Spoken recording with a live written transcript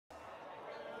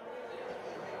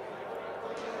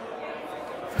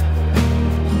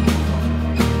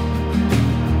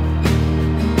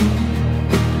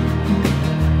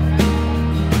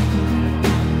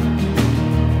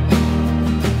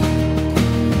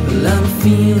I'm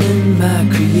feeling my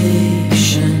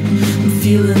creation. I'm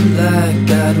feeling like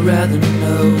I'd rather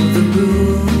know the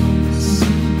rules.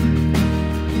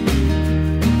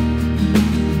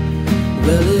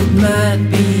 Well, it might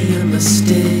be a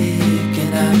mistake,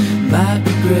 and I might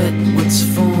regret what's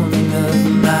forming of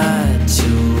my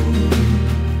tools.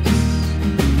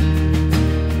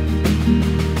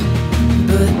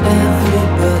 But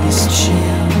everybody's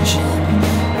changing.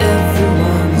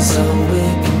 Everyone's all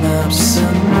waking up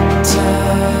sometime.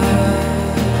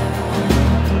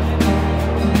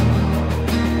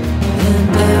 And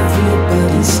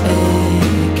everybody's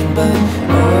aching, but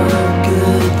all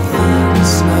good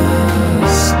things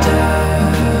must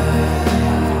die.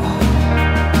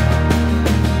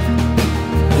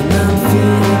 And I'm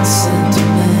feeling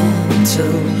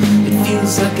sentimental. It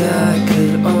feels like I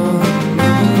could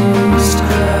almost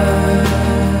cry.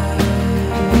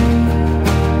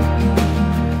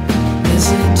 As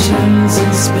it turns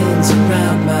and spins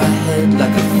around my head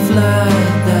like a fly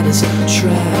that is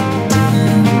trapped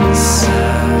inside.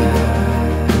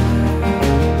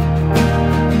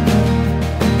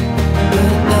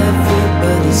 But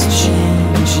everybody's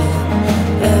changing.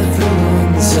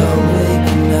 Everyone's all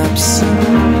waking up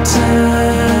sometime.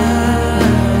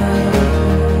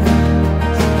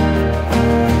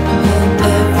 And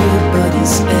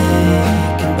everybody's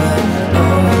aching, but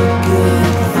all good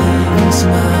things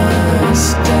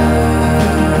must die.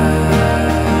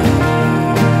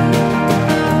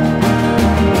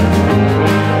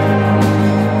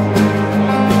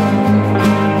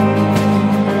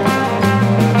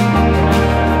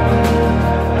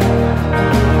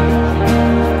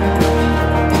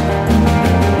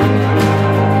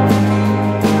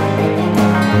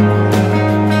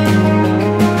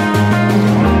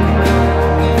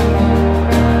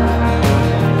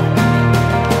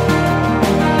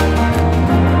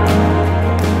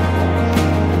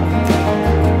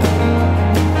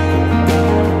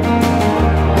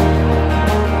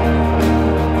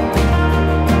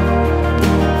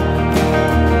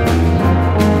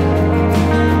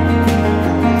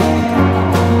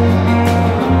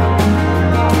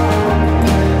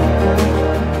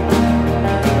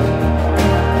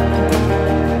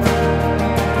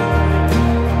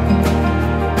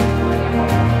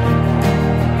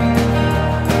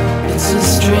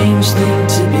 Strange thing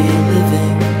to be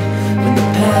living when the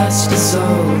past is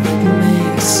all that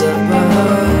makes up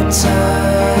our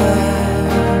time.